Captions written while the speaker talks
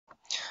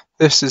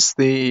This is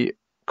the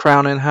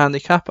crowning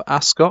handicap at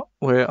Ascot.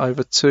 We're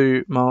over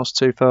 2 miles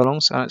 2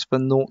 furlongs and it's for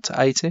 0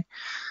 to 80.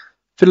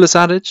 Fiddler's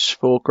Adage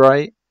for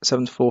Gray,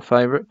 7 to 4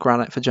 favourite.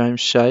 Granite for James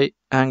Shea.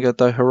 Anger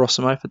do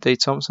Hiroshima for D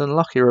Thompson.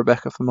 Lucky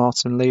Rebecca for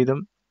Martin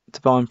Leedham.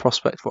 Divine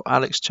Prospect for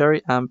Alex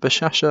Cherry. And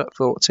Bashasha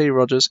for T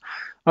Rogers.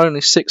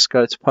 Only 6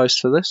 go to post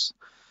for this.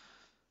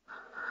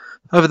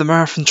 Over the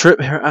marathon trip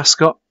here at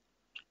Ascot.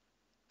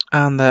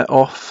 And they're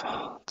off.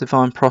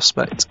 Divine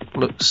Prospect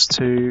looks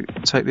to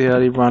take the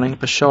early running.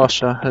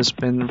 Bashasha has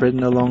been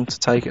ridden along to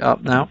take it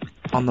up now.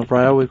 On the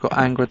rail we've got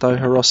Angra do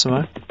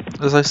Hiroshima.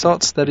 As they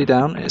start to steady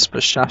down, it's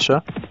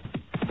Bashasha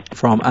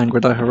from Angra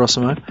do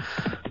Hiroshima.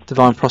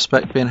 Divine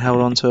Prospect being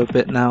held on to a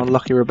bit now.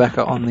 Lucky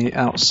Rebecca on the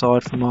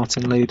outside for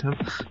Martin Leedham.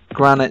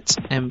 Granite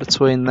in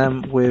between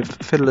them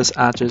with Fiddler's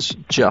Adage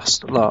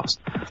just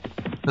last.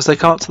 As they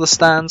come up to the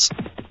stands,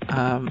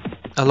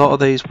 a lot of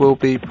these will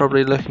be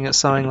probably looking at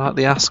something like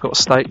the Ascot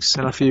Stakes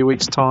in a few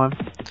weeks' time.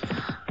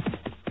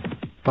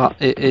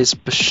 But it is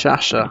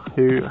Bashasha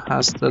who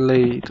has the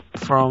lead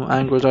from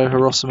Angra do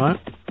Hiroshima.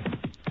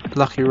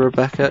 Lucky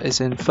Rebecca is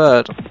in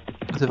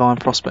 3rd. Divine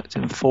Prospect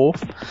in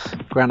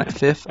 4th. Granite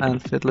 5th.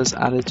 And Fiddler's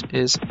Adage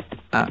is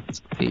at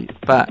the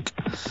back.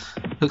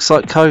 Looks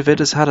like COVID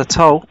has had a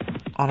toll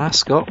on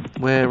Ascot.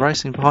 We're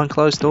racing behind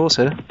closed doors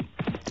here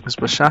as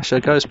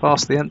Bashasha goes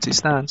past the empty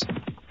stands.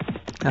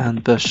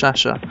 And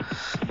Bashasha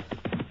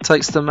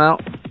takes them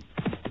out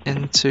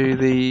into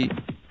the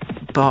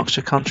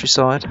Berkshire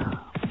countryside.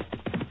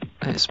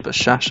 It's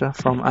Bashasha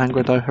from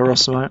Angra do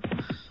Hiroshima.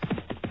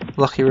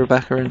 Lucky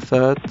Rebecca in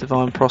 3rd,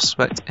 Divine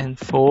Prospect in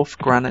 4th,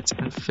 Granite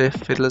in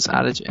 5th, Fiddler's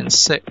Adage in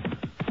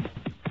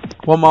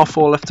 6th. 1 mile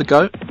 4 left to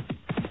go.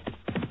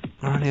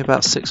 We're only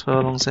about 6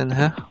 furlongs in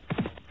here.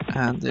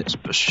 And it's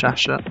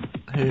Bashasha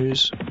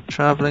who's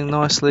travelling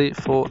nicely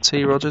for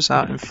T Rogers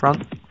out in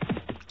front.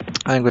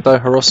 Angra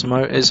do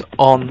Hiroshima is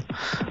on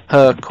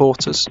her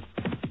quarters.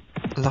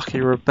 Lucky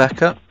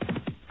Rebecca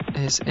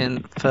is in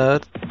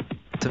 3rd.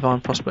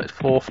 Divine Prospect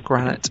 4th,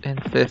 Granite in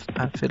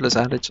 5th, and Fiddler's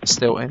Adage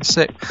still in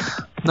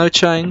 6th. No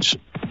change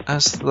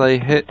as they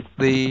hit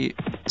the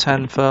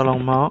 10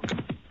 furlong mark.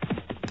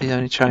 The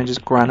only change is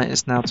Granite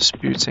is now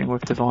disputing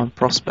with Divine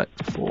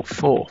Prospect for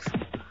 4th.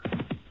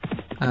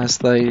 As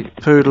they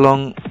poodle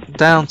along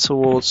down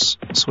towards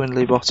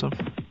Swindley Bottom,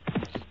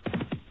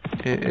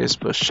 it is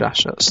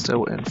Bashasha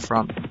still in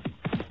front.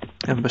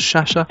 And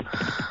Bashasha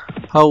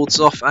holds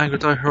off Angra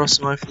do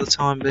Hiroshima for the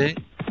time being.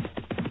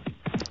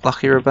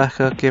 Lucky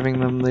Rebecca giving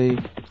them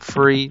the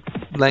 3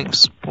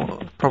 lengths,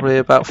 probably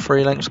about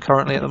 3 lengths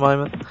currently at the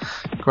moment.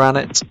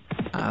 Granite,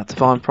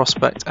 Divine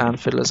Prospect and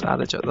Fiddler's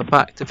Adage at the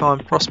back. Divine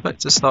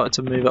Prospect has started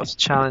to move up to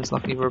challenge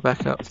Lucky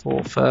Rebecca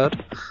for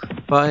 3rd,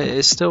 but it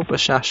is still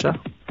Bashasha.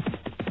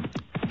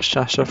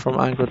 Bashasha from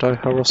Angra do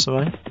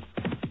Hiroshima.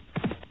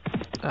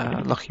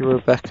 Lucky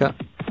Rebecca,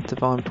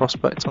 Divine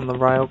Prospect on the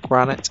rail,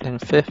 Granite in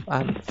 5th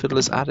and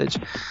Fiddler's Adage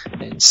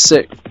in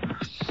 6th.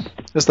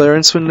 As they're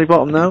in Swindley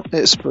Bottom now,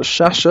 it's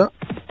Bashasha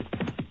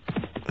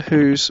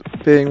who's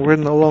being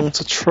ridden along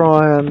to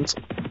try and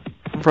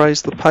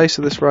raise the pace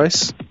of this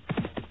race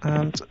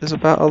and is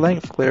about a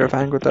length clear of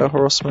Angra do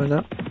Hiroshima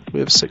now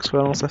with 6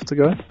 furlongs left to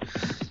go.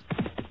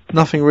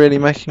 Nothing really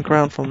making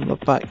ground from the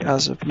back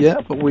as of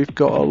yet, but we've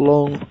got a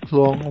long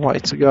way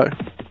to go.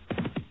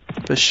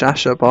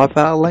 Bashasha by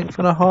about a length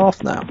and a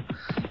half now,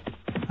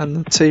 and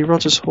the T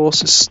Rogers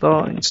horse is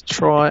starting to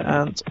try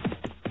and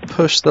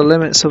push the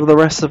limits of the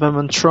rest of them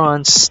and try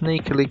and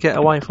sneakily get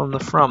away from the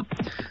front.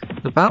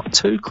 About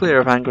 2 clear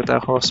of Angra do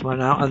Hiroshima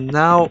now, and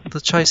now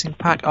the chasing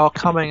pack are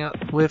coming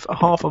with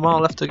half a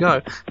mile left to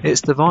go.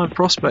 It's Divine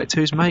Prospect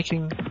who's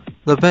making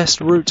the best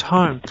route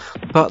home,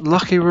 but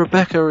Lucky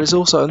Rebecca is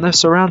also, and they've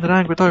surrounded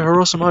Angra do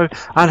Hiroshima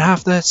and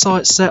have their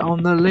sights set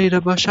on the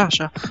leader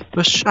Bashasha.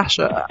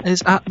 Bashasha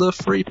is at the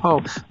free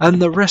pole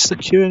and the rest are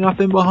queuing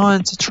up in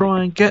behind to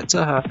try and get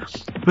to her.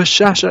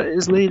 Bashasha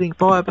is leading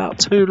by about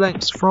 2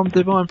 lengths from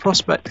Divine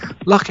Prospect.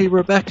 Lucky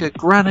Rebecca,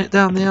 Granite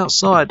down the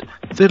outside.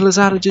 Fiddler's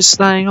Adage is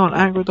staying on.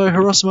 Angra do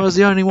Hiroshima is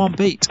the only one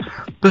beat.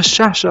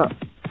 Bashasha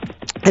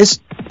is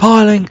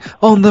piling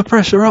on the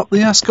pressure up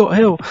the Ascot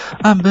Hill,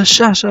 and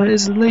Bashasha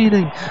is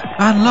leading,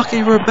 and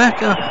Lucky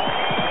Rebecca,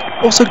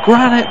 also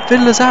Granite,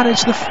 Fiddler's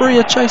Adage, the 3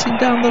 are chasing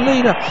down the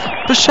leader.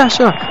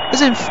 Bashasha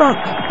is in front,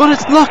 but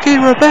it's Lucky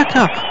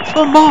Rebecca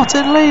for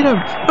Martin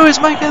Leedham, who is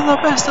making the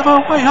best of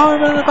her way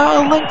home and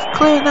about a length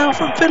clear now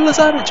from Fiddler's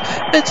Adage.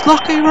 It's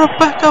Lucky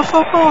Rebecca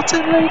for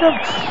Martin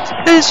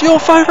Leedham. Is your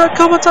favourite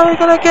commentator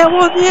going to get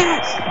one?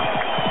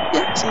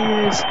 Yes he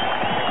is.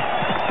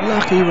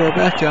 Lucky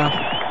Rebecca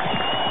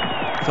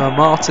for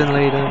Martin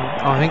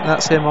Leedham. I think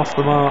that's him off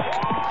the mark.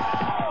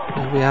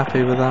 We'll be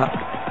happy with that.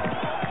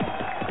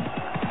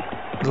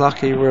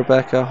 Lucky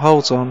Rebecca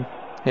holds on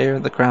here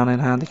in the crowning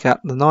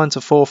handicap. The 9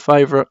 to 4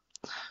 favourite.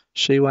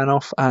 She went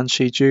off and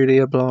she duly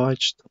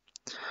obliged.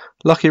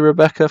 Lucky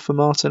Rebecca for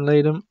Martin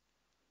Leedham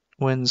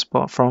wins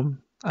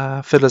from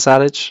Fiddler's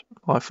Adage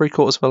by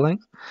 3/4 of a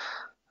length.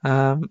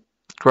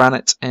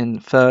 Granite in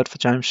 3rd for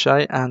James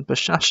Shea, and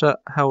Bashasha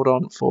held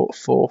on for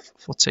 4th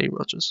for T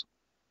Rogers.